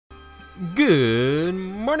Good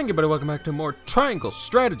morning, everybody. Welcome back to more Triangle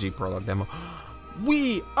Strategy Prologue Demo.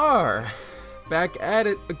 We are back at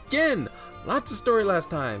it again. Lots of story last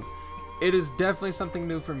time. It is definitely something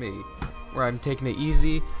new for me, where I'm taking it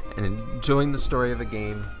easy and enjoying the story of a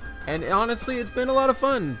game. And honestly, it's been a lot of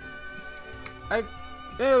fun. It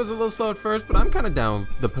was a little slow at first, but I'm kind of down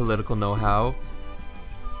with the political know-how.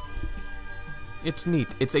 It's neat.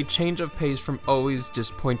 It's a change of pace from always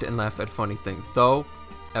just point and laugh at funny things. Though,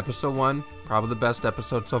 episode 1, probably the best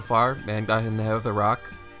episode so far. Man got hit in the head with a rock.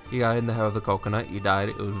 He got hit in the head with a coconut. He died.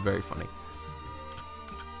 It was very funny.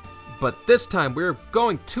 But this time, we're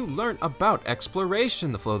going to learn about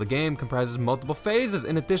exploration. The flow of the game comprises multiple phases.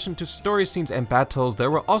 In addition to story scenes and battles, there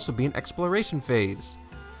will also be an exploration phase.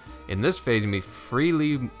 In this phase, you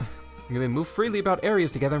may move freely about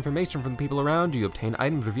areas to gather information from the people around you, obtain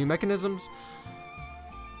items, review mechanisms,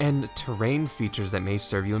 and terrain features that may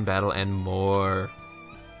serve you in battle, and more.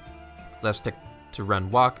 Left stick to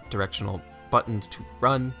run, walk, directional buttons to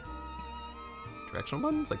run. Directional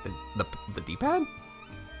buttons? Like the D-pad?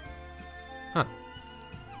 Huh.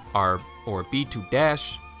 R or B to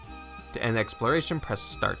dash. To end exploration, press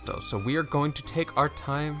start though. So we are going to take our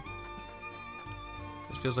time.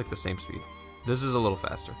 This feels like the same speed. This is a little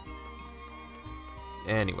faster.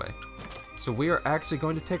 Anyway. So we are actually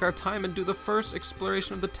going to take our time and do the first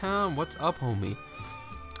exploration of the town. What's up, homie?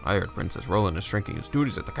 I heard Princess Roland is shrinking his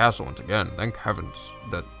duties at the castle once again. Thank heavens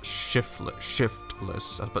that shiftless, I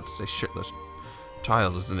was about to say shitless,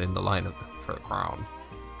 child isn't in the line for the crown.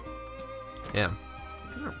 Yeah.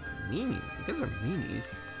 You guys are meanies. You guys are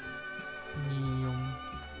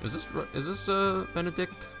meanies. Is this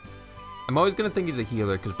Benedict? I'm always gonna think he's a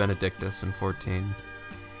healer because Benedictus in 14.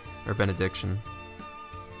 Or Benediction.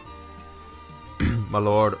 My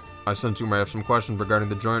lord, I sense you may have some questions regarding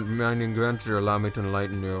the joint mining venture. Allow me to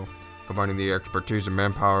enlighten you. Combining the expertise and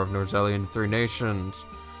manpower of Norzelia and the three nations,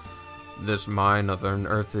 this mine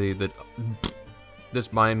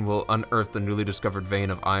will unearth the newly discovered vein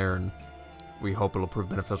of iron. We hope it will prove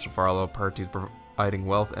beneficial for all parties, providing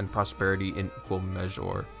wealth and prosperity in equal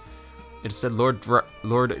measure. It is said Lord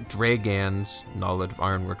Dragan's knowledge of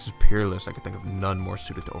ironworks is peerless. I could think of none more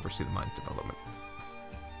suited to oversee the mine's development.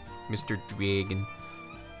 Mr. Dragan.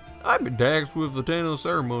 I've been tasked with attending the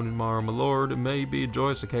ceremony tomorrow, my lord. It may be a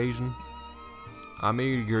joyous occasion. I'm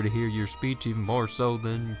eager to hear your speech, even more so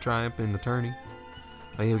than your triumph in the tourney.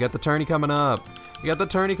 Hey, we got the tourney coming up.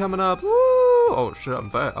 Woo! Oh shit,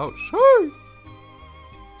 I'm fat. Oh shit!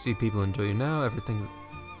 See people enjoy you now. Everything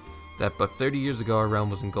that but 30 years ago our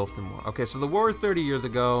realm was engulfed in war. Okay, so the war 30 years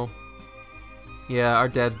ago. Yeah, our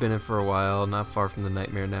dad's been in for a while. Not far from the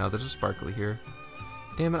nightmare now. There's a sparkly here.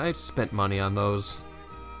 Damn it! I spent money on those.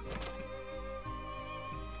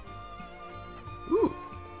 Ooh,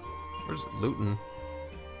 where's Luton?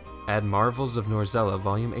 Add Marvels of Norzelia,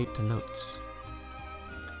 Volume 8 to notes.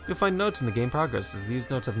 You'll find notes in the game progress, as these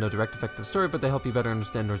notes have no direct effect to the story, but they help you better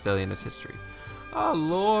understand Norzelia and its history. Oh,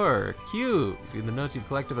 lore! Cute! View the notes you've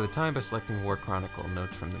collected over time by selecting War Chronicle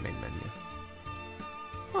notes from the main menu.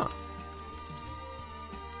 Huh.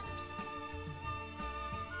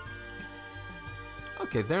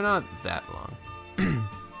 Okay, they're not that long.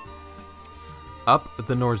 Up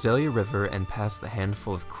the Norzelia River and past the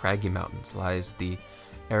handful of craggy mountains lies the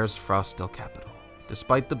Erisfrostil capital.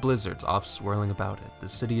 Despite the blizzards off-swirling about it, the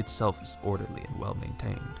city itself is orderly and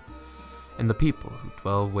well-maintained, and the people who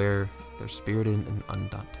dwell where they're spirited and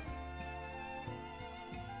undaunted.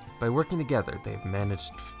 By working together, they have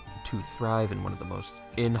managed to thrive in one of the most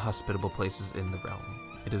inhospitable places in the realm.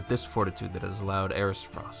 It is this fortitude that has allowed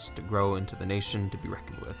Erisfrost to grow into the nation to be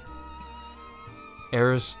reckoned with.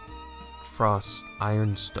 Erisfrost's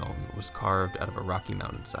ironstone was carved out of a rocky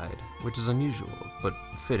mountainside, which is unusual, but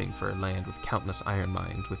fitting for a land with countless iron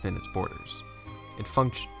mines within its borders. It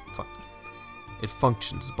functions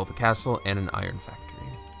as both a castle and an iron factory.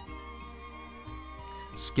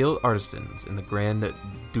 Skilled artisans in the Grand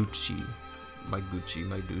Duchy, my Duchy,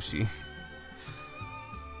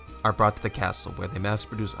 are brought to the castle, where they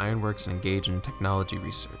mass-produce ironworks and engage in technology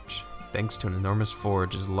research. Thanks to an enormous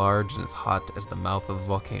forge as large and as hot as the mouth of a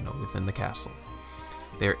volcano within the castle,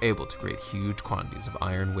 they are able to create huge quantities of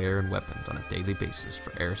ironware and weapons on a daily basis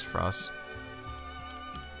for Erisfrost's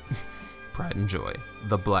pride and joy,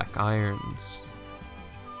 the Black Irons.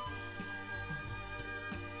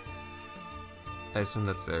 I assume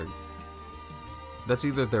that's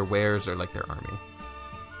either their wares or like their army.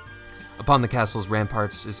 Upon the castle's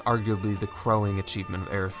ramparts is arguably the crowing achievement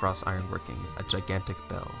of Erisfrost's ironworking, a gigantic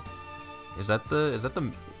bell. Is that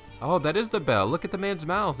the oh, that is the bell. Look at the man's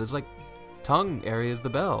mouth. It's like tongue area is the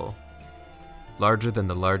bell. Larger than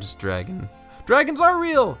the largest dragon. Dragons are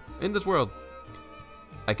real! in this world.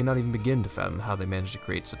 I cannot even begin to fathom how they managed to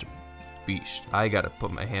create such a beast. I gotta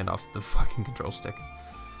put my hand off the fucking control stick.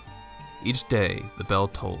 Each day, the bell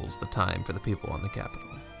tolls the time for the people on the capital.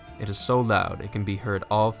 It is so loud it can be heard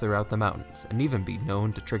all throughout the mountains, and even be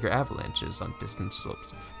known to trigger avalanches on distant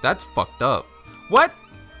slopes. That's fucked up. What?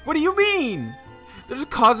 What do you mean? They're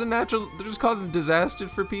just causing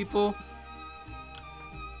disasters for people?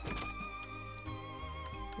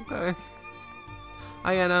 Okay.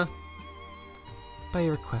 Hi, Anna. By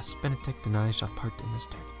your request, Benedict and I shall part in this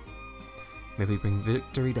tourney. May we bring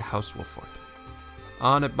victory to House Wolfort.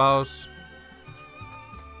 On it, boss.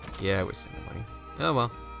 Yeah, wasting my money. Oh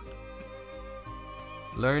well.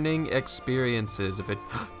 Learning experiences. If it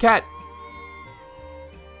cat.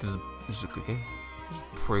 This is a good game. This is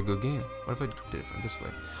a pretty good game. What if I did it from this way?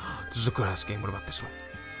 This is a good ass game. What about this way?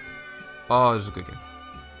 Oh, this is a good game.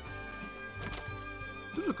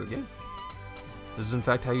 This is a good game. This is in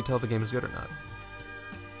fact how you tell if a game is good or not.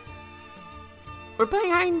 We're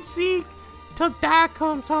playing hide and seek till Doc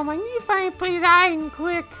comes home. I need to find a place to hide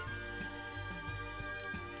quick.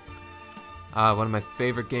 One of my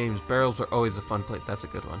favorite games. Barrels are always a fun play. That's a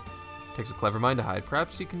good one. Takes a clever mind to hide.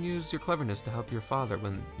 Perhaps you can use your cleverness to help your father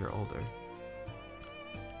when you're older.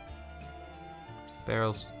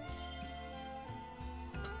 Barrels.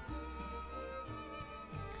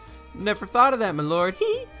 Never thought of that, my lord.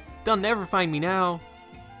 They'll never find me now.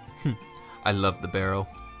 I love the barrel.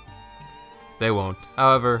 They won't.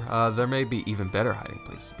 However, there may be even better hiding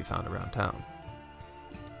places to be found around town.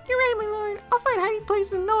 You're right, my lord. I'll find hiding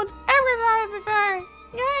places no one's ever thought of before.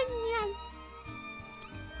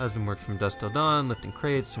 Husband worked from dusk till dawn, lifting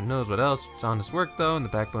crates. Who knows what else? It's honest work, though, and the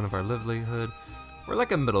backbone of our livelihood. We're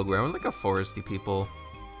like a middle ground. We're like a foresty people.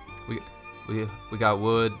 We got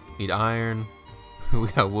wood, need iron. We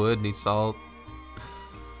got wood, need salt.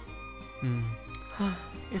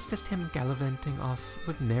 It's just him gallivanting off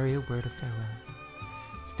with nary a word of farewell.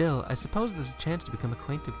 Still, I suppose there's a chance to become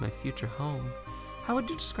acquainted with my future home. How would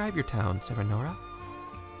you describe your town, Serenora?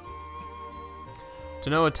 To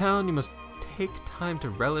know a town, you must take time to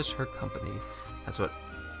relish her company. That's what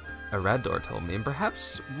Arador told me, and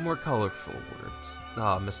perhaps more colorful words.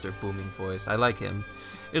 Ah, Mr. Booming Voice, I like him.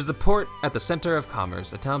 It is the port at the center of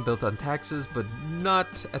commerce, a town built on taxes, but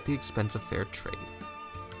not at the expense of fair trade.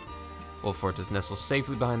 Wolfort is nestled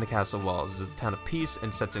safely behind the castle walls. It is a town of peace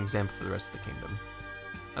and sets an example for the rest of the kingdom.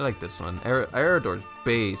 I like this one. Arador's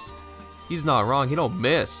based. He's not wrong. He don't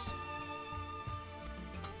miss.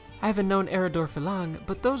 I haven't known Arador for long,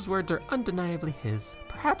 but those words are undeniably his.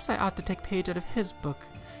 Perhaps I ought to take a page out of his book,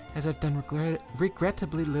 as I've done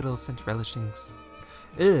regrettably little since relishing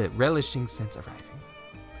since arriving.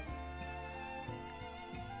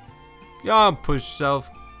 Y'all push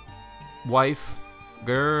yourself, wife,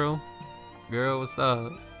 girl, what's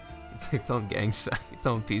up? They throwing gang sign,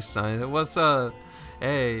 throwing peace sign. What's up?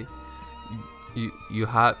 Hey, you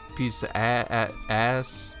hot piece of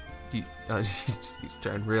ass. He's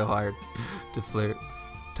trying real hard to flirt.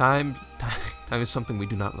 Time is something we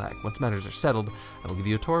do not lack. Once matters are settled, I will give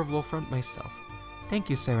you a tour of Wolfront myself. Thank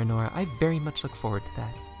you, Serenora. I very much look forward to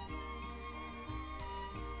that.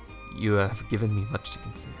 You have given me much to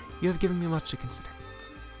consider. You have given me much to consider.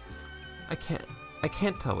 I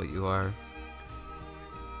can't tell what you are.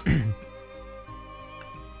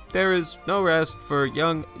 There is no rest for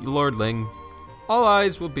young lordling. All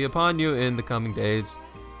eyes will be upon you in the coming days.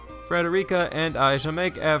 Frederica and I shall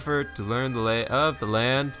make effort to learn the lay of the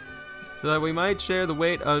land, so that we might share the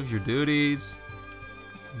weight of your duties.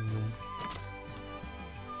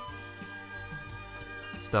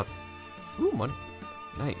 Stuff. Ooh, money.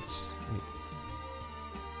 Nice.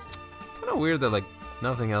 Kind of weird that like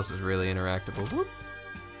nothing else is really interactable. Whoop.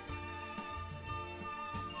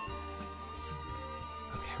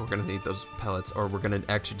 Okay, we're gonna need those pellets, or we're gonna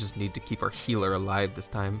actually just need to keep our healer alive this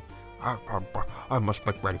time. I must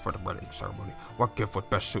make ready for the wedding ceremony. What gift would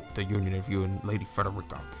best suit the union of you and Lady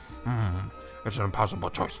Frederica? It's an impossible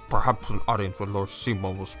choice. Perhaps an audience with Lord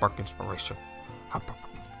Seymour will spark inspiration.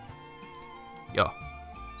 Yo,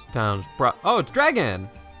 this town's oh, it's Dragon!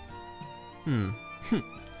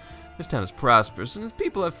 This town is prosperous, and its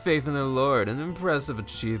people have faith in their lord, an impressive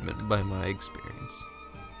achievement by my experience.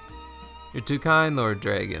 You're too kind, Lord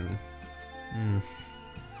Dragon.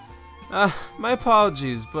 My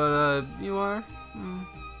apologies, but, you are?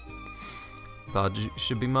 Apologies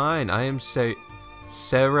should be mine. I am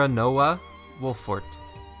Serenoa Wolfort.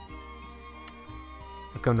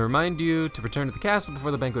 I've come to remind you to return to the castle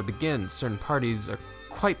before the banquet begins. Certain parties are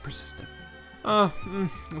quite persistent. Of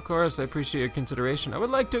course, I appreciate your consideration. I would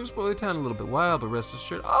like to explore the town a little bit wild, but rest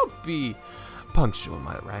assured, I'll be punctual in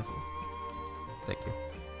my arrival. Thank you.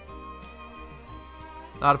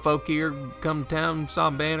 A lot of folk here come to town, saw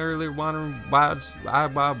a band earlier, wandering, why is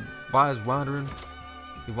wandering?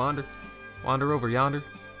 You wander over yonder.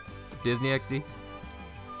 Disney XD.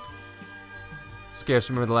 Scarce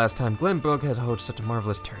remember the last time Glenbrook has hosted such a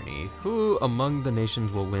marvelous tourney. Who among the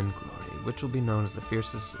nations will win glory, which will be known as the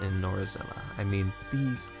fiercest in Norazella? I mean,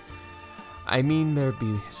 there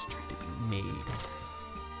be history to be made.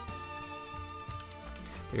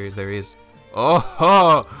 There he is.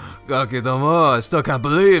 Oh, Gotttaaaa! I still can't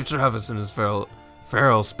believe Travis and his feral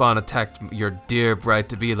spawn attacked your dear bride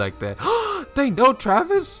to be like that. They know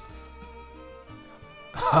Travis?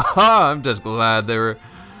 Haha! I'm just glad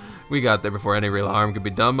we got there before any real harm could be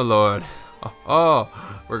done, my lord. Oh,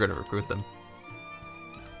 we're gonna recruit them.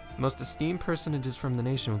 Most esteemed personages from the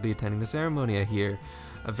nation will be attending the ceremony, I hear.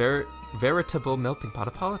 A veritable melting pot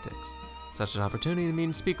of politics. Such an opportunity to meet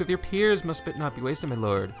and speak with your peers must not be wasted, my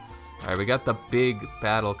lord. Alright, we got the big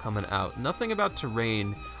battle coming out. Nothing about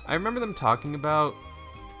terrain. I remember them talking about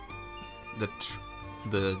the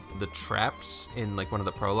traps in like one of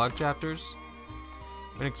the prologue chapters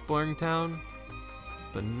when exploring town,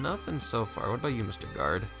 but nothing so far. What about you, Mr.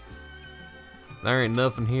 Guard? There ain't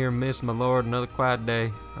nothing here, miss, my lord. Another quiet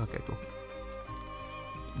day. Okay, cool.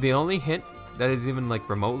 The only hint that is even like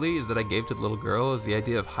remotely is that I gave to the little girl is the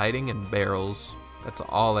idea of hiding in barrels. That's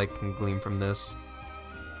all I can glean from this.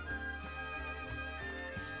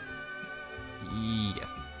 Yeah.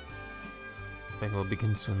 Battle will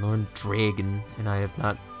begin soon. Lord Dragon and I have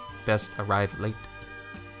not best arrived late.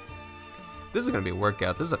 This is gonna be a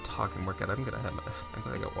workout. This is a talking workout. I'm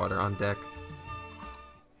gonna get water on deck.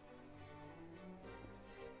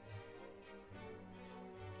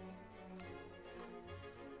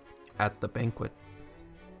 At the banquet.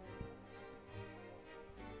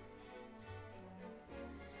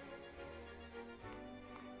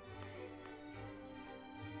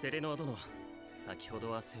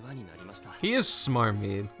 He is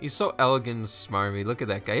smarmy. He's so elegant and smarmy. Look at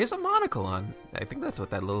that guy. He has a monocle on. I think that's what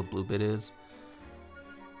that little blue bit is.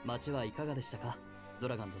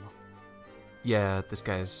 Yeah, this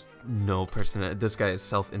guy is no person. This guy is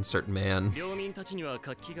self-insert man.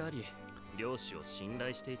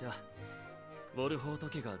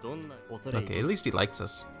 Okay, at least he likes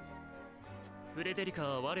us.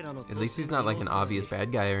 At least he's not like an obvious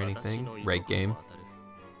bad guy or anything. Right, game.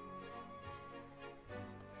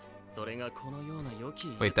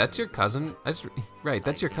 Wait, that's your cousin? Right,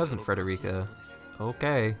 that's your cousin, Frederica.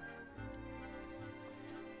 Okay.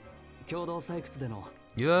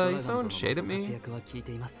 You throwing shade at me?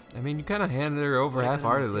 I mean, you kind of handed her over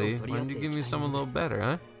half-heartedly. Why don't you give me someone a little better,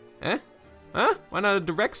 huh? Eh? Huh? Why not a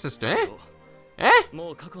direct sister, eh? Eh?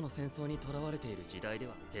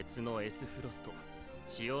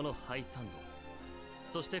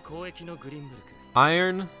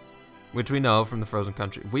 Iron, which we know from the frozen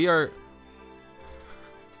country. We're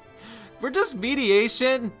just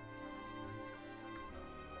mediation.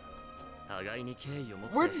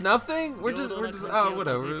 We're nothing. We're just oh,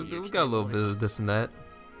 whatever. We got a little bit of this and that.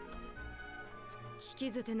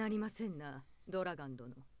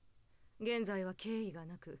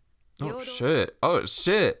 Oh shit. Oh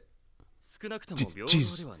shit.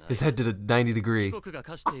 Jesus. His head did a 90-degree.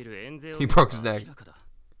 He broke his neck.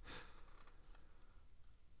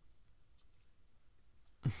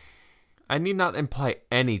 I need not imply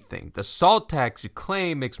anything. The salt tax you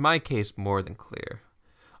claim makes my case more than clear.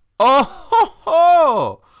 Oh ho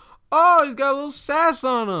ho! Oh, he's got a little sass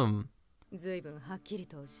on him.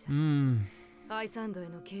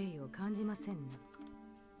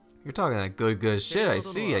 You're talking that good shit. I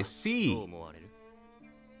see.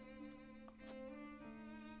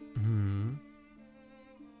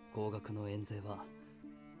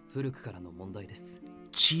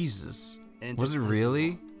 Jesus. Was it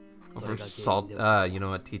really? For salt, you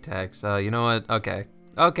know what, T-tax, you know what, okay.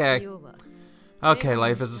 Okay,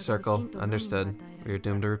 life is a circle, understood. We are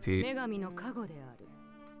doomed to repeat.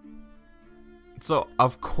 So,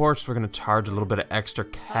 of course we're gonna charge a little bit of extra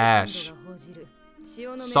cash.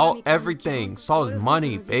 Salt everything, salt is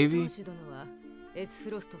money, baby.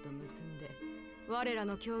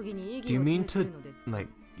 Do you mean to, like,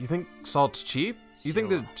 you think salt's cheap? You think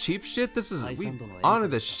the cheap shit? We honor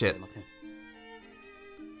this shit.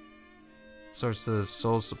 Source of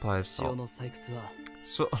soul supply of salt.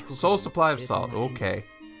 Soul supply of salt, okay.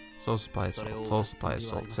 Soul supply of salt, soul supply of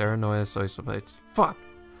salt. Serenoia, soy supply. Fuck!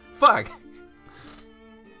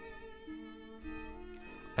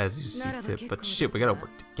 As you see fit, but shit, we gotta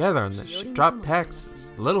work together on this shit. Drop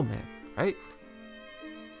taxes, little man, right?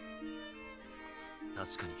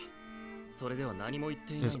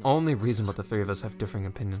 There's only reason but the three of us have differing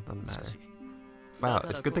opinions on the matter. Wow,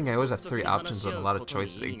 it's a good thing I always have 3 options with a lot of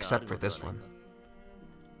choices, except for this one.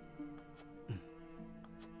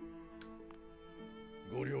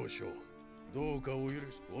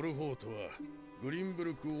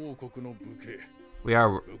 We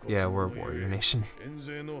are, yeah, we're a warrior nation.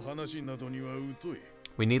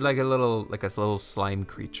 We need like a little slime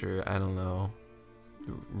creature. I don't know,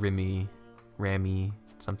 Rammy,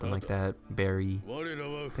 something like that. Barry,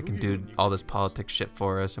 that can do all this politics shit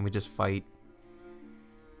for us, and we just fight.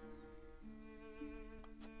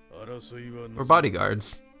 We're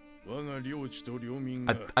bodyguards.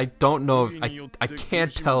 I don't know if I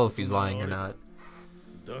can't tell if he's lying or not.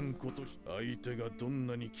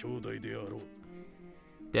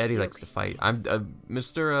 Daddy likes to fight.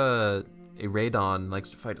 Mr. Radon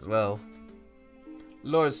likes to fight as well.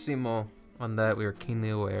 Lord Simo, on that we were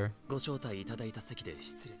keenly aware.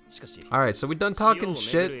 Alright, so we done talking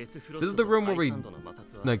shit. This is the room where we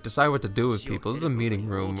like decide what to do with people. This is a meeting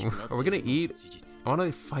room. Are we gonna eat? I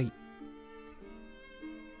wanna fight.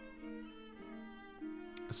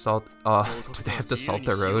 Salt. Do they have to salt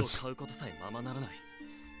their roads?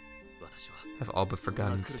 I've all but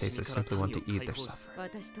forgotten its taste. I simply want to eat their suffering.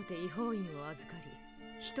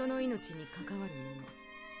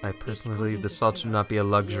 I personally believe the salt should not be a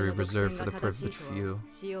luxury reserved for the privileged few.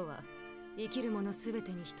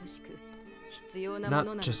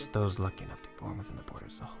 Not just those lucky enough to be born within the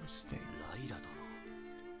borders of the holy state.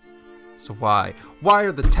 So why? Why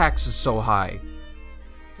are the taxes so high?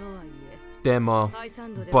 Demo.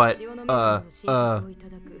 But,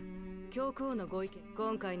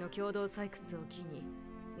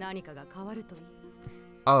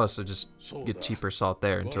 oh, so just get cheaper salt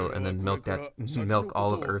there and then milk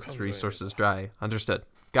all of Earth's resources dry. Understood.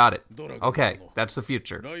 Got it. Okay, that's the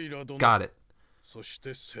future. Got it.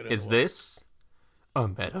 Is this a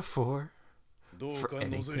metaphor for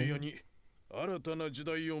anything?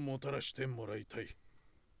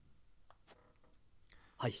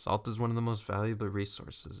 Salt is one of the most valuable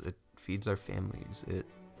resources. It feeds our families. It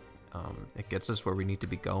gets us where we need to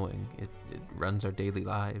be going. It runs our daily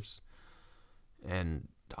lives. And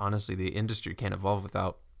honestly, the industry can't evolve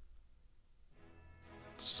without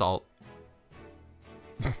salt.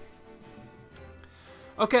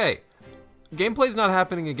 Okay, gameplay's not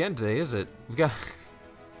happening again today, is it?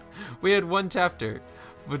 We had 1 chapter,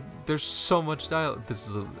 but there's so much dialogue.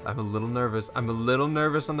 I'm a little nervous. I'm a little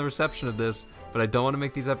nervous on the reception of this, but I don't want to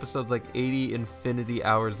make these episodes like 80 infinity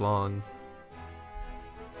hours long.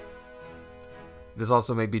 This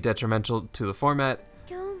also may be detrimental to the format.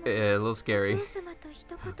 A little scary.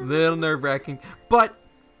 A little nerve-wracking. But,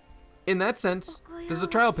 in that sense, this is a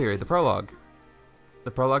trial period, the prologue.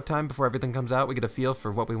 The prologue time before everything comes out, we get a feel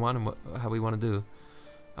for what we want and how we want to do.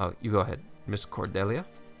 Oh, you go ahead, Miss Cordelia.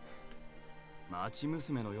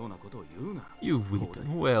 You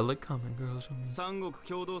weeping well, the common girls from me.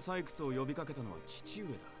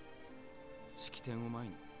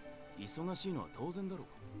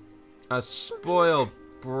 A spoiled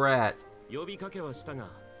brat.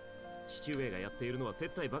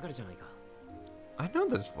 I know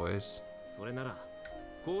this voice.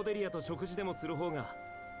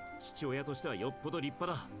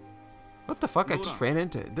 What the fuck? I just ran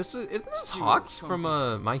into it. Isn't this Hawks from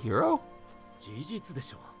My Hero?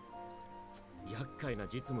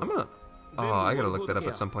 I gotta look that up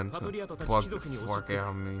at some point. It's gonna plug the fuck out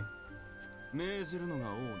of me.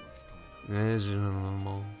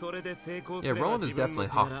 Yeah, Roland is definitely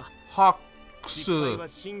Hawks.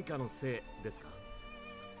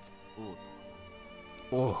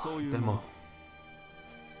 Oh, demo.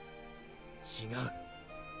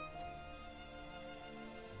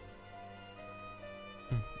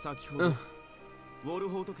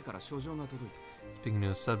 Speaking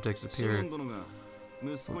of subjects appear.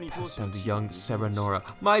 Passed down to young Serenora.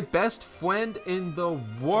 My best friend in the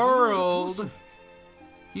world!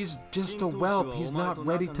 He's just a whelp. He's not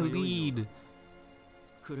ready to lead.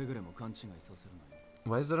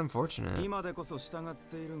 Why is that unfortunate?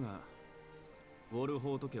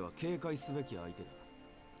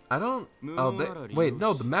 I don't. Oh, wait.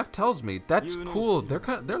 No, the map tells me. That's cool.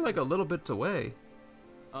 They're like a little bit away.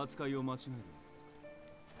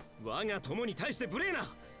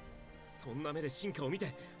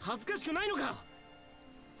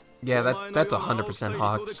 Yeah, that's 100%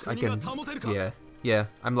 Hawks. I can. Yeah.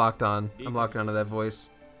 I'm locked on. I'm locked onto that voice.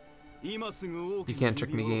 You can't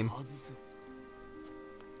trick me, game.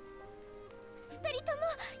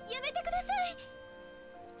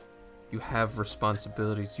 You have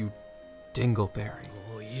responsibilities, you dingleberry.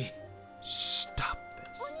 Stop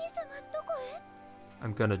this.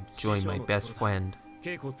 I'm gonna join my best friend.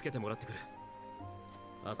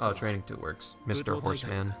 Oh, training 2 works. Mr.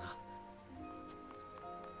 Horseman.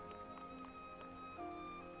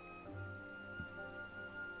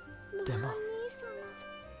 Demo.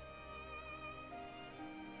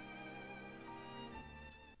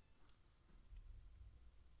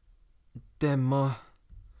 Demo.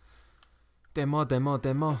 Demo, demo,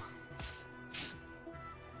 demo.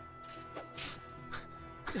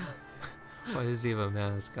 Why does he have a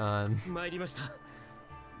mask on?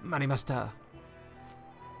 Marimashita.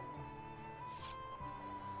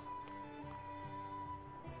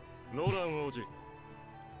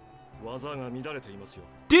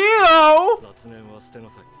 Dio!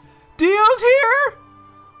 Dio's here?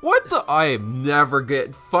 What the? I am never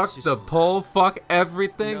getting. Fuck the poll. Fuck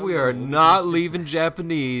everything. We are not leaving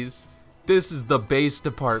Japanese. This is the base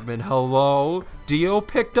department. Hello? Dio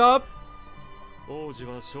picked up?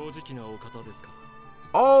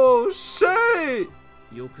 Oh shit!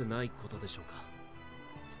 You're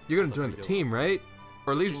gonna join the team, right?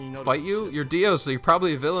 Or at least fight you? You're Dio, so you're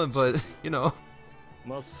probably a villain, but you know.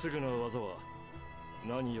 That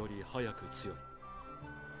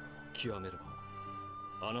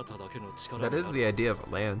is the idea of a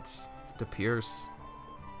lance, to pierce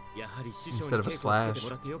instead of a slash.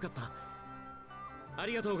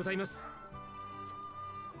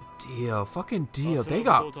 Dio, fucking Dio. They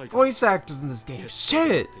got voice actors in this game.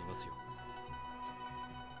 Shit!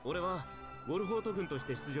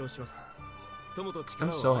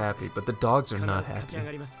 I'm so happy, but the dogs are not happy.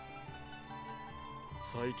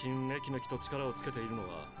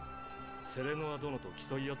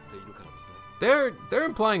 They're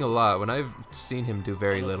implying a lot when I've seen him do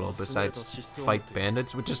very little besides fight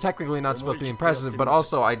bandits, which is technically not supposed to be impressive, but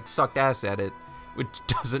also I sucked ass at it, which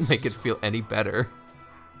doesn't make it feel any better.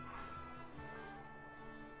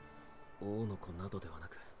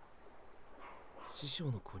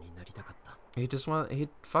 He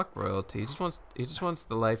fuck royalty. He just wants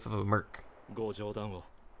the life of a merc.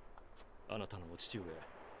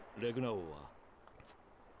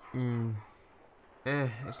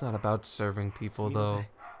 It's not about serving people though.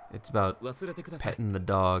 It's about petting the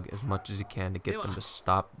dog as much as you can to get them to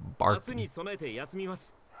stop barking.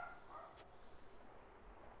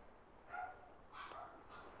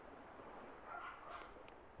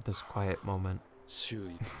 This quiet moment.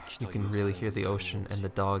 You can really hear the ocean and the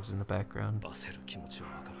dogs in the background.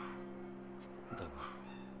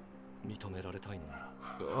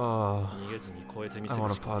 Oh, I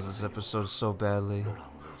want to pause this episode so badly.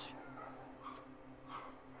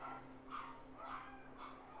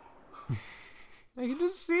 I can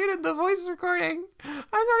just see it in the voice recording. I'm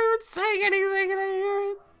not even saying anything and I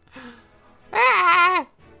hear it. Ah!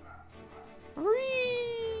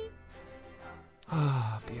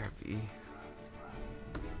 Ah, BRB.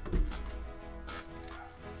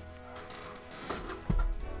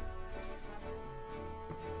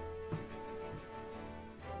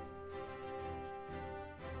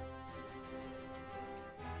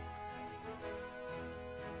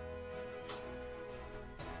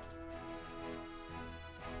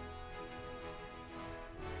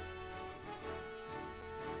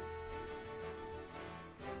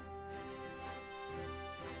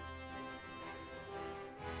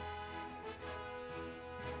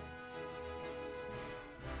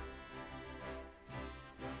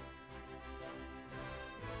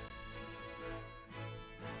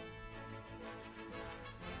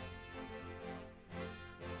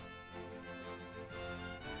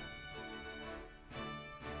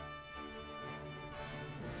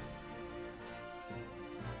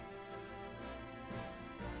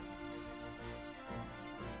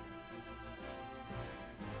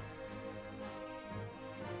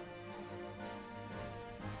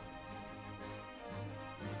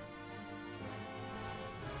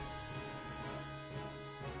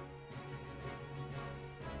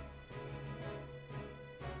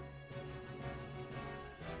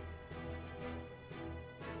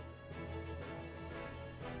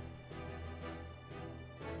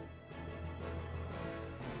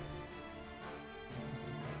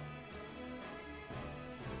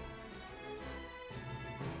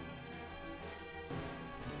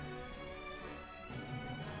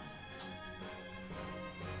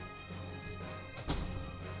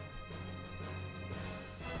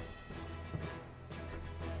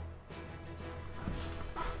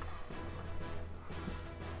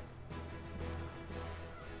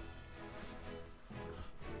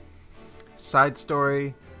 Side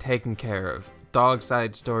story, taken care of. Dog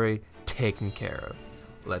side story, taken care of.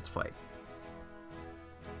 Let's fight.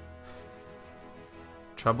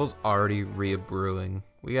 Trouble's already re-brewing.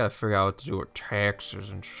 We gotta figure out what to do with taxes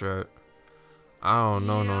and shit. I don't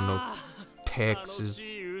know, no taxes.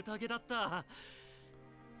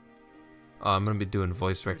 Oh, I'm gonna be doing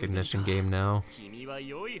voice recognition game now.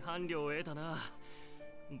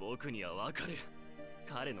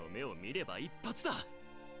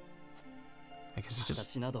 I guess he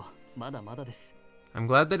just... I'm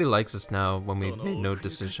glad that he likes us now when we made no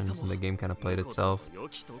decisions and the game kind of played itself.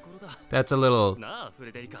 That's a little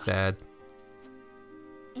sad.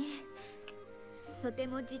 とて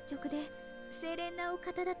も実直で清廉なお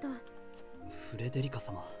方だと。フレデリカ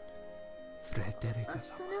様。フレデリカ様。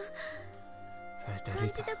その感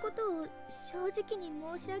じたことを正直に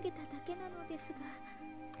申し上げただけなのですが、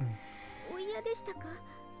お嫌でしたか？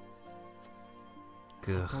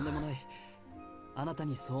とんでもない。あなた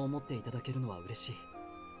にそう思っていただけるのは嬉しい。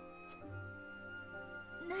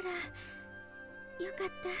ならよかっ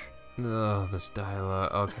た。Oh, this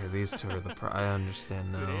dialogue. Okay, these two are the I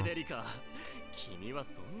understand now.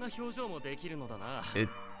 It.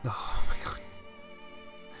 Oh my god.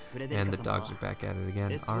 And the dogs are back at it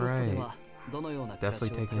again. Alright. Definitely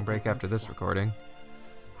taking a break after this recording.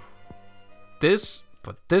 This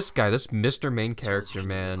Mr. Main Character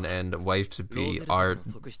man and wife to be are.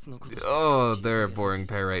 Oh, they're a boring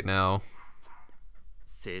pair right now.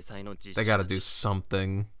 They gotta do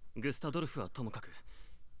something.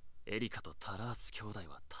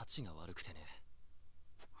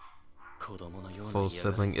 Full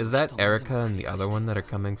sibling. Is that Erica and the other one that are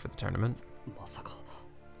coming for the tournament?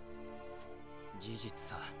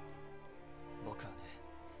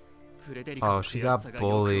 Oh, she got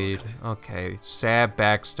bullied. Okay, sad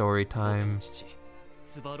backstory time.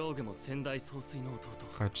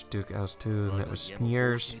 Archduke L2 met with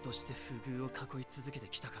sneers. Those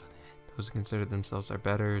who consider themselves our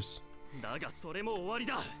betters.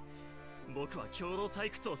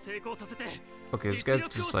 Okay, this guy's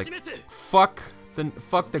just like, fuck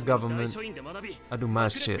the government. I do my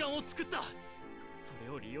shit.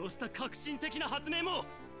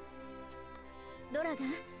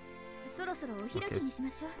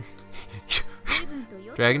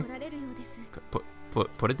 Dragon,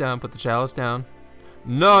 put it down. Put the chalice down.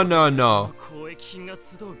 No. No.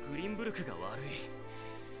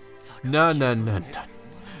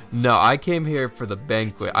 No, I came here for the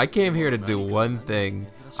banquet. I came here to do one thing.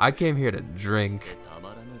 I came here to drink.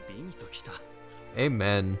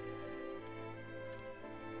 Amen.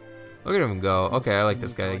 Look at him go. Okay, I like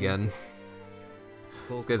this guy again.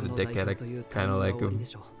 This guy's a dickhead. I kind of like him.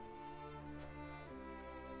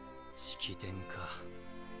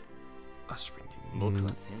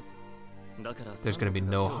 There's gonna be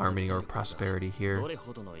no harmony or prosperity here.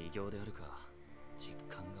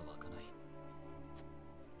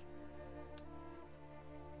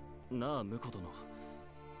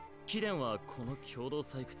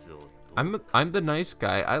 I'm the nice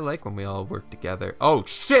guy. I like when we all work together. Oh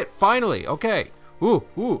shit! Finally, okay.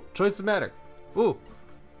 Ooh, choice of matter. Ooh.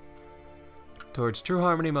 Towards true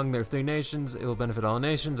harmony among their three nations, it will benefit all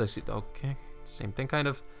nations. I see. Okay, same thing, kind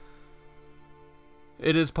of.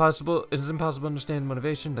 It is impossible to understand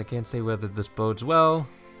motivation. I can't say whether this bodes well.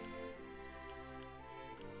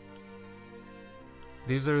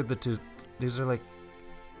 These are the two. These are like.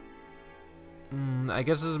 I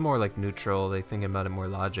guess this is more like neutral. They think about it more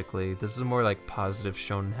logically. This is more like positive,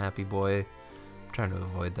 shonen, happy boy. I'm trying to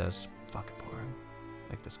avoid this. Fucking boring.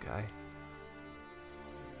 Like this guy.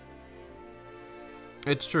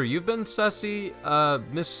 It's true. You've been sussy.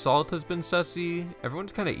 Miss Salt has been sussy.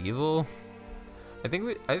 Everyone's kind of evil. I think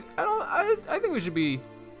we. I think we should be.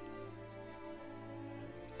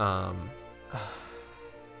 I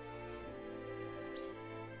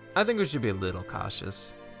think we should be a little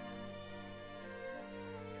cautious.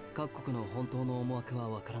 You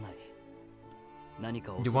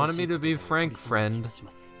wanted me to be frank, friend. So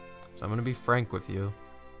I'm gonna be frank with you.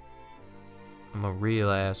 I'm a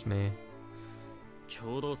real ass man.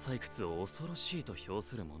 Thank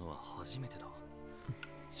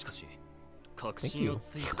you.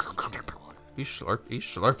 He's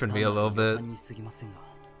slurping me a little bit.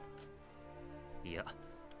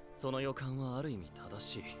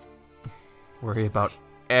 Worry about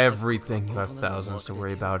everything. You have thousands to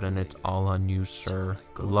worry about, and it's all on you, sir.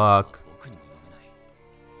 Good luck.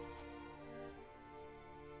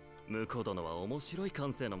 New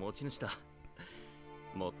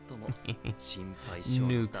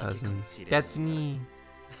cousins. That's me.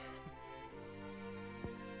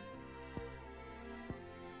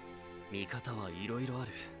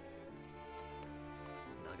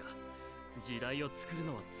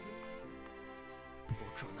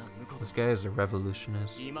 This guy is a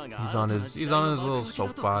revolutionist. He's on his little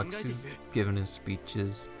soapbox. He's giving his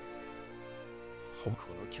speeches.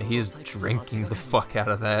 He is drinking the fuck out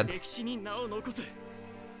of that.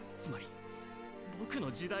 つまり僕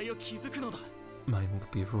の時代を築くのだ。 Mine will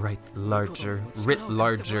be writ larger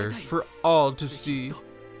for all to see.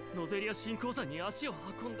 ノゼリア新鉱山に足を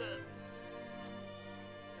運んで。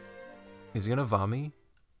 He's gonna vomit?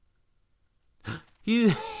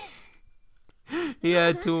 he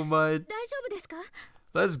had too much. 大丈夫ですか？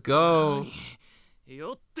 Let's go.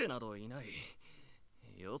 よってなどいない。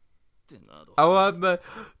よってなど。 I want my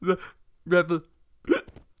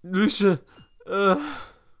revolution.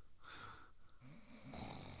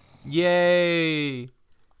 Yay!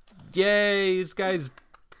 Yay! This guy's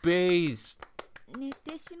based. 寝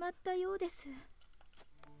てしまったようです。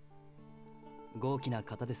豪気な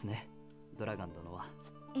方ですね、ドラガン殿は。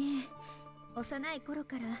ええ、幼い頃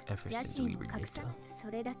から野心を隠さない。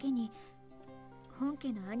それだけに本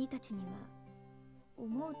家の兄たちには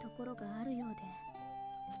思うところがあるようで。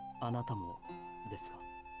あなたもですか？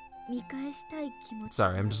見返したい気持ち。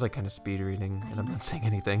 Sorry, I'm just like kind of speed reading and I'm not saying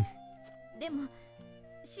anything. でも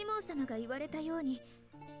シモン様が言われたように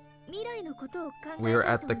未来のことを考え We are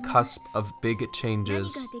た at と the 思う。 cusp of big 何 changes.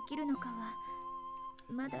 ができるのかは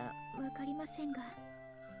まだわかりませんが。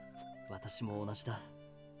私も同じだ。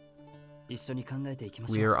一緒に考えていきま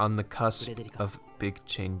し We ょう。 are on the cusp of big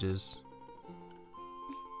changes.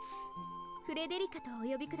 フレデリカとお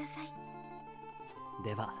呼びください。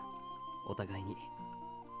では、お互いに。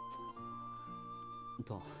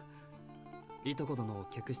と、いとこ殿を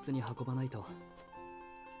客室に運ばないと。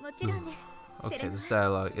もちろんです。 Okay, this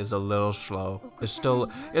dialogue is a little slow. It's still,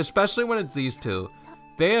 especially when it's these two.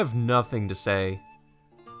 They have nothing to say.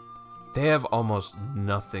 They have almost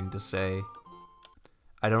nothing to say.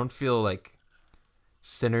 I don't feel like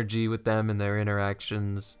synergy with them in their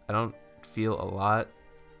interactions. I don't feel a lot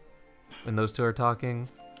when those two are talking.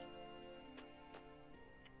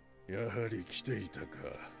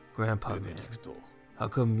 Grandpa, man. How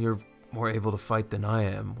come you're more able to fight than I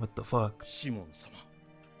am? What the fuck?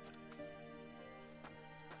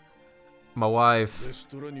 My wife.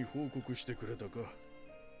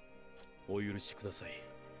 お許しください。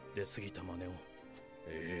出過ぎた真似を。い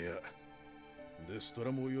や、デスト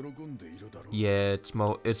ラも喜んでいるだろう。 Yeah, it's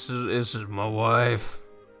my wife.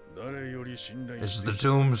 誰より信頼 It's the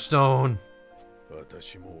tombstone.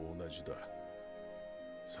 私も同じだ。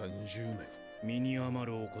30年。身に余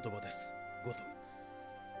るお言葉です。ゴト。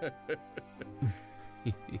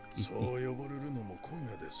そう呼ばれるのも今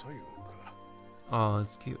夜で最後か。 Oh,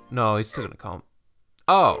 that's cute. No, he's still gonna call him.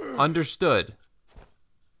 Oh, understood.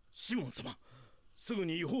 シモン様、すぐ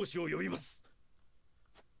に違法士を呼びます。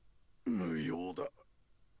無用だ。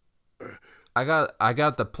I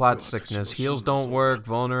got the plot sickness. Heals don't work,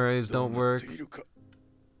 vulneraries don't work.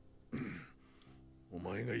 お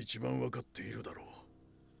前が一番わかっているだろう。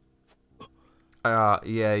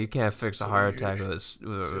 Yeah, you can't fix a heart attack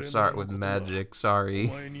with magic. Sorry.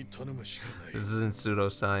 This isn't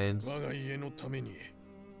pseudoscience. 我が家のために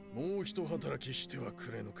もう一働きしては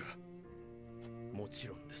くれぬか。もち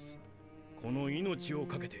ろんです。この命を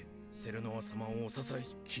かけてセレノア様をお支え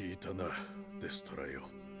し。聞いたな、デストラよ。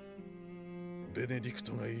ベネディク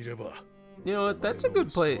トがいれば。 You know what? That's a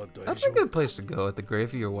good place. That's a good place to go at the grave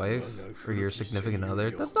of your wife or your significant other.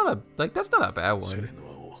 That's not a bad one.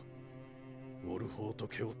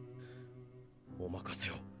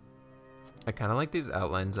 I kind of like these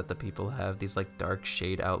outlines that the people have. These like dark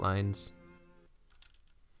shade outlines.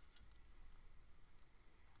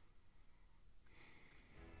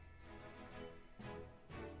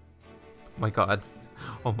 My god.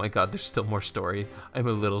 Oh my god, there's still more story. I'm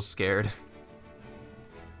a little scared.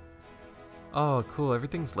 Oh, cool.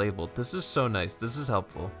 Everything's labeled. This is so nice. This is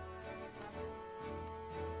helpful.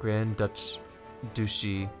 Grand Duchy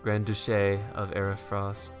of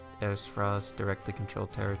Erisfrost, directly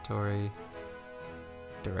controlled territory.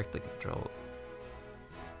 Directly controlled.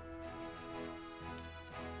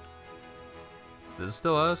 This is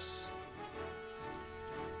still us?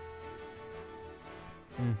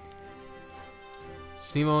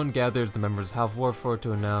 Simon gathers the members of Half Warford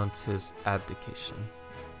to announce his abdication.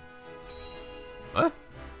 What?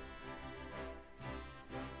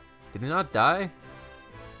 Did he not die?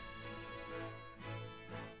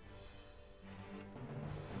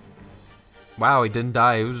 Wow, he didn't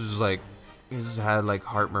die. He was just like, he just had like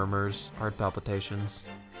heart murmurs, heart palpitations.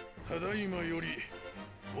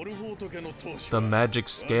 The magic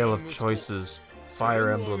scale of choices.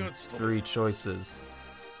 Fire Emblem, 3 choices.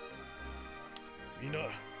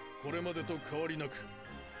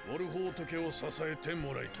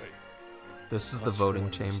 This is the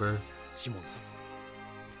voting chamber.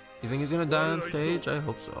 You think he's gonna die on stage? I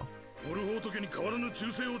hope so. But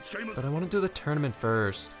I want to do the tournament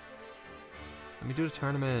first. Let me do the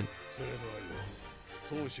tournament.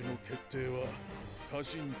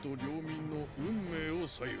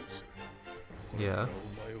 Yeah.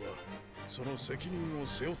 その責任を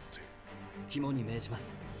背負って。肝に銘じま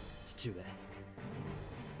す、父上。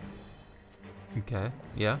Okay,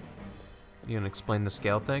 yeah. You gonna explain the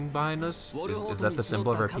scale thing behind us? Is that the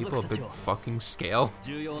symbol of our people? A big fucking scale?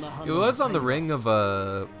 It was on the ring of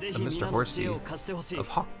Mr. Horsey, of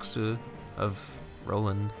Hoxu, of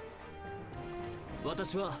Roland.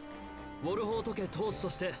 私はウォルホート家当主と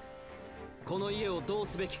してこの家をどう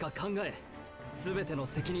すべきか考え、すべての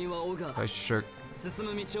責任は負うが、進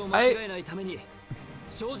む道を間違えないために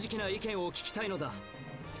正直な意見を聞きたいのだ。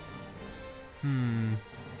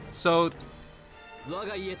So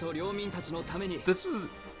this is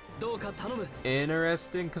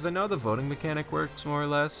interesting because I know the voting mechanic works more or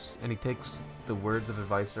less, and he takes the words of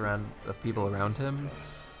advice of people around him.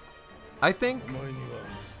 I think,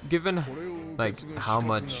 given like how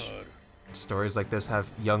much stories like this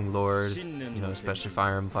have young lord, you know, especially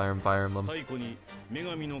Fire Emblem.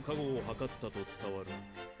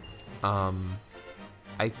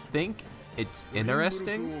 I think it's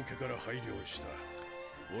interesting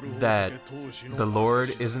that the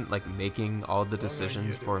Lord isn't like making all the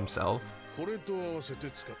decisions for himself,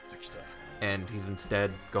 and he's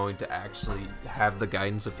instead going to actually have the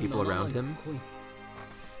guidance of people around him.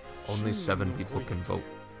 Only 7 people can vote.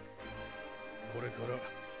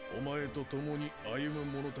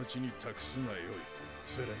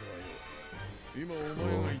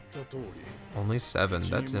 Cool. Only 7,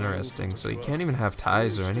 that's interesting. So he can't even have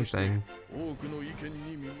ties or anything.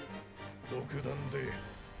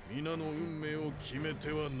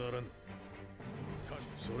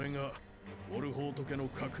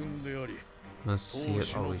 Must see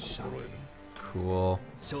it always shocking. Cool.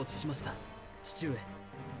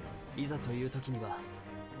 いざという時には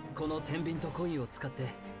この天秤とコインを使って。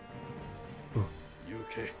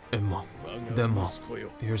Demo.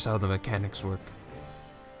 Here's how the mechanics work.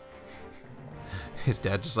 His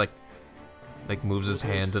dad just like moves his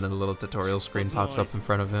hand and a little tutorial screen pops up in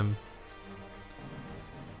front of him.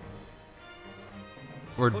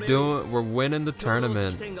 We're winning the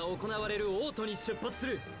tournament.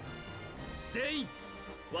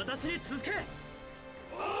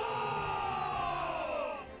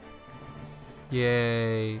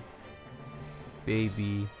 Yay.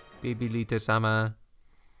 Baby Lita-sama.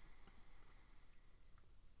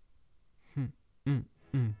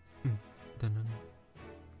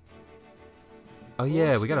 Oh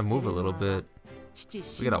yeah, we gotta move a little bit.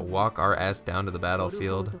 We gotta walk our ass down to the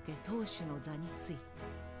battlefield.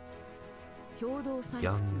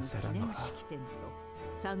 Young Serenoa.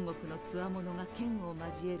 三国の強者が剣を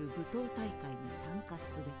交える武闘大会に参加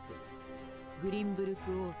すべくグリンブルク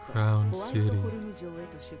王とホワイトホルム城へ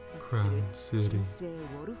と出発する新生ウ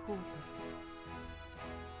ォルホート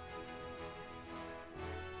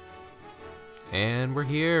家 And we're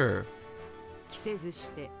here. 期せず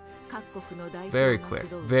して各国の代 Very 表が quick,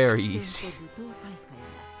 集う very 式 easy. 典と武闘大会が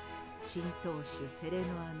新当主セレノ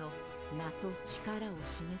アの名と力を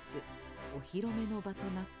示すお披露目の場と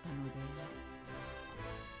なったのである。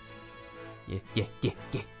Yeah. Let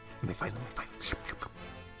me fight.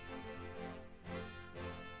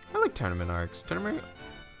 I like tournament arcs.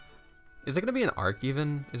 Is it gonna be an arc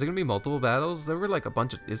even? Is it gonna be multiple battles? There were like a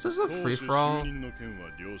bunch of. Is this a free for all?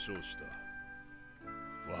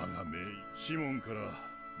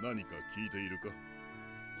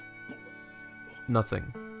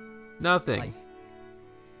 Nothing.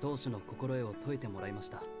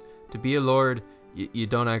 To be a lord, you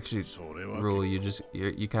don't actually rule.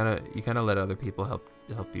 You kind of let other people help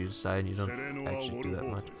you decide. You don't actually do that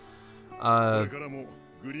much.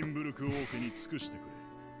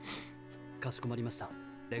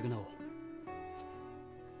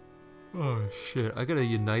 Oh shit! I gotta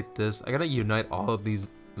unite this. I gotta unite all of these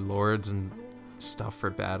lords and stuff for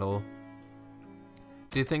battle.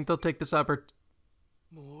 Do you think they'll take this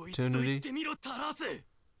opportunity?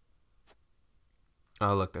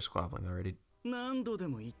 Oh look, they're squabbling already. Do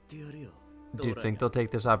you think they'll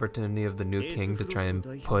take this opportunity of the new king to try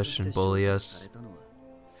and push and bully us?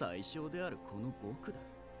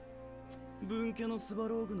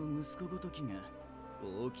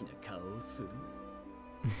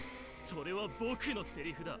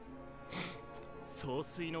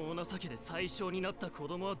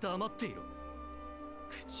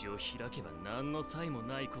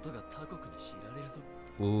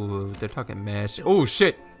 Ooh, they're talking mash. Oh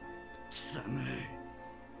shit!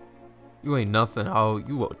 You ain't nothing. Oh,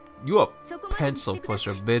 you a pencil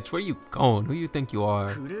pusher, bitch. Where you going? Who you think you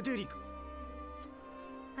are?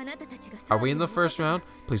 Are we in the first round?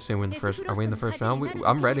 Please say we're in the first. Are we in the first round?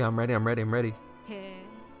 I'm ready.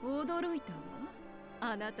 驚いたわ。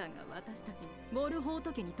あなたが私たちウォルホー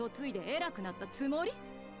ト家に嫁いで偉くなったつもり？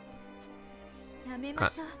やめま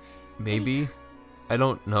しょう。 Maybe? I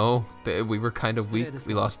don't know. We were kind of weak.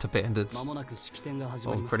 We lost to bandits.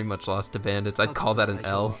 Well, pretty much lost to bandits. I'd call that an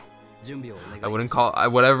L. I wouldn't call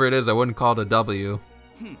whatever it is. I wouldn't call it a W.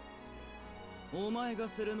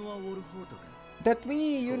 That's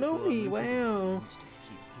me. You know me. Wow.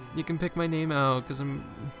 You can pick my name out because you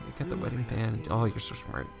got the wedding band. Oh, you're so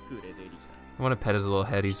smart. I want to pet his little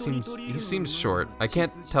head. He seems short. I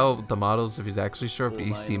can't tell the models if he's actually short, but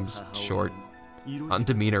he seems short on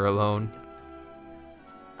demeanor alone.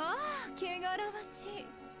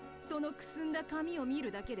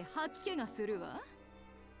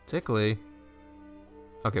 Tickly.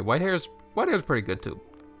 Okay, white hair's pretty good too.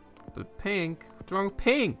 But pink, what's wrong with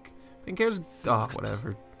pink? Pink hair's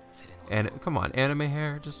whatever. And come on, anime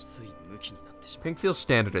hair, just pink feels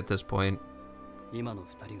standard at this point.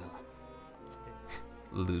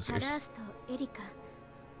 Losers.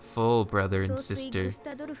 Full brother and sister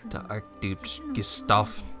to Archduke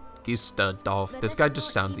Gustave. This guy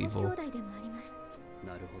just sounds evil.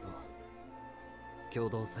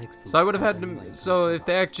 So I would have had him. So if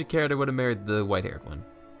they actually cared, I would have married the white-haired one.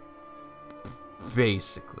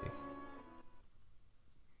 Basically.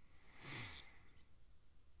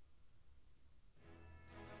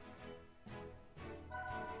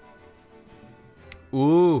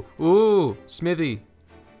 Ooh, Smithy.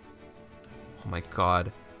 Oh my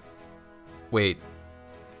god. Wait.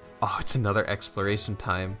 Oh, it's another exploration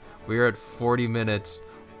time. We are at 40 minutes.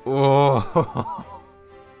 Oh.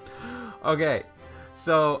 Okay.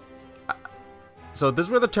 So this is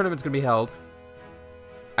where the tournament's gonna be held.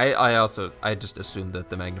 I just assumed that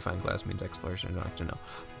the magnifying glass means exploration. I don't actually know,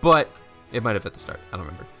 but it might have at the start. I don't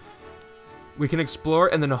remember. We can explore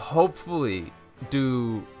and then hopefully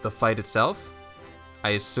do the fight itself.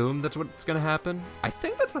 I assume that's what's gonna happen. I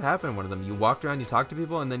think that's what happened in one of them. You walked around, you talked to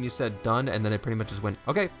people, and then you said done, and then it pretty much just went,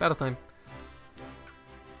 okay, battle time.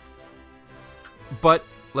 But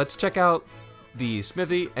let's check out the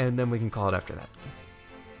smithy, and then we can call it after that.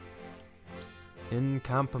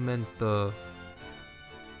 Incampamento.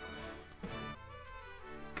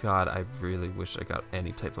 God, I really wish I got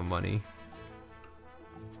any type of money.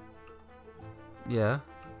 Yeah.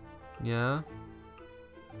 Yeah.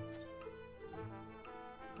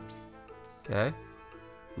 Okay.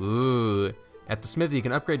 Ooh. At the smithy, you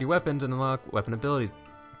can upgrade your weapons and unlock weapon ability.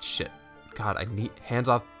 Shit. God, I need hands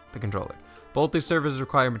off the controller. Both these servers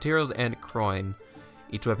require materials and coin.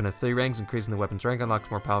 Each weapon has 3 ranks, increasing the weapon's rank unlocks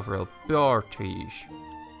more powerful abilities.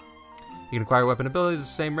 You can acquire weapon abilities the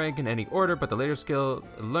same rank in any order, but the later skill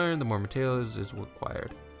learned, the more materials is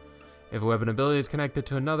required. If a weapon ability is connected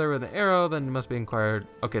to another with an arrow, then it must be acquired.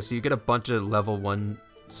 Okay, so you get a bunch of level 1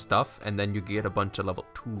 stuff, and then you get a bunch of level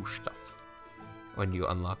 2 stuff when you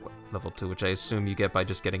unlock level 2, which I assume you get by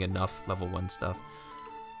just getting enough level 1 stuff.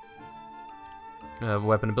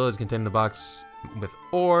 Weapon abilities contained in the box with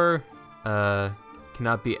ore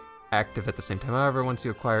cannot be active at the same time. However, once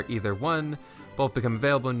you acquire either one, both become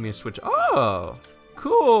available and you switch. Oh,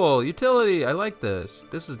 cool utility. I like this.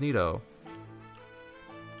 This is neato.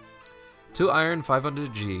 2 iron,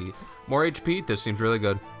 500 G. More HP. This seems really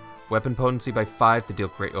good. Weapon potency by 5 to deal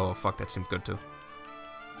great. Oh fuck, that seems good too.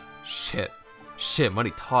 Shit,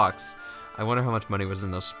 money talks. I wonder how much money was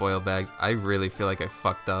in those spoil bags. I really feel like I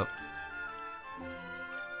fucked up.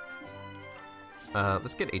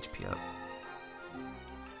 Let's get HP up.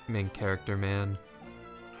 Main character, man.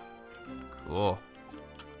 Cool.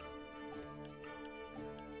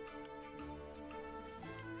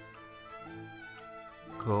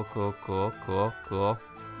 Cool.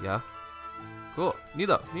 Yeah. Cool.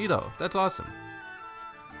 Neato. That's awesome.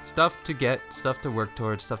 Stuff to get, stuff to work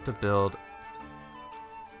towards, stuff to build.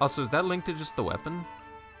 Also, is that linked to just the weapon?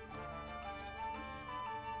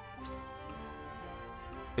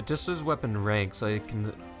 It just says weapon rank, so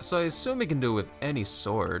I assume you can do it with any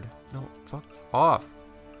sword. No, fuck off.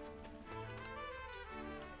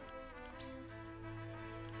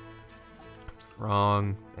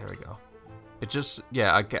 Wrong. There we go. It just,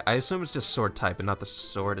 yeah, I assume it's just sword type and not the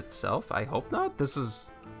sword itself. I hope not.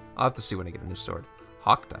 I'll have to see when I get a new sword.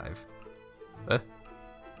 Hawk dive.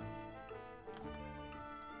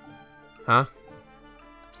 Huh?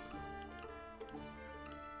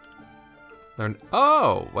 Learn.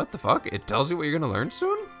 Oh, what the fuck? It tells you what you're gonna learn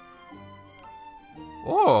soon?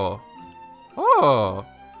 Oh.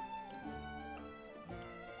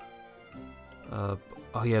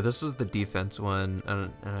 Oh yeah, this is the defense one.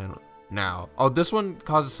 And I don't. Now. Oh, this one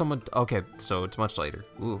causes someone. Okay, so it's much later.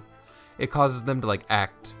 Ooh. It causes them to like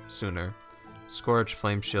act sooner. Scorch,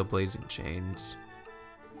 flame shield, blazing chains.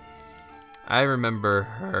 I remember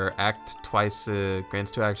her act twice,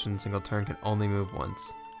 grants 2 actions, single turn, can only move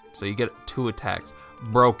once. So you get 2 attacks.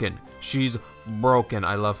 Broken. She's broken.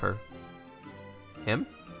 I love her. Him?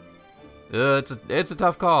 It's a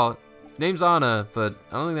tough call. Name's Anna, but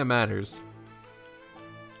I don't think that matters.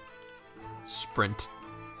 Sprint.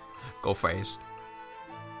 Go fast.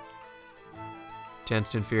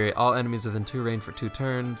 Chance to infuriate all enemies within 2 range for 2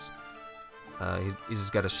 turns. He's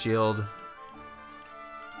just got a shield.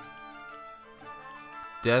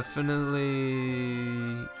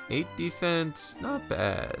 Definitely 8 defense, not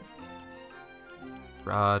bad.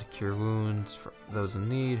 Rod, cure wounds for those in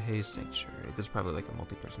need. Haste, sanctuary. This is probably like a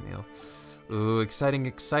multi-person heal. Ooh, exciting,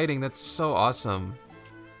 exciting. That's so awesome.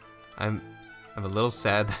 I'm a little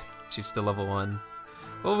sad that she's still level 1.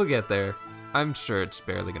 But we'll get there. I'm sure it's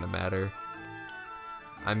barely gonna matter.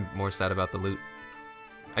 I'm more sad about the loot.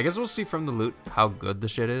 I guess we'll see from the loot how good the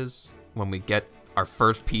shit is when we get our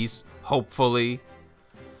first piece, hopefully.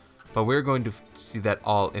 But we're going to see that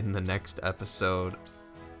all in the next episode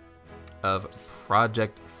of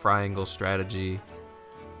Project Triangle Strategy.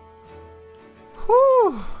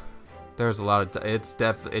 Whew! There's a lot of it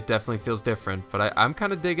definitely feels different, but I'm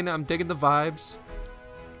kind of digging it. I'm digging the vibes.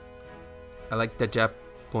 I like the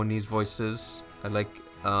Japanese voices. I like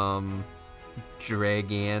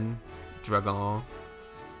Dragon.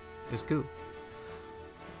 It's cool.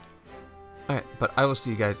 Alright, but I will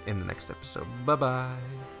see you guys in the next episode. Bye-bye.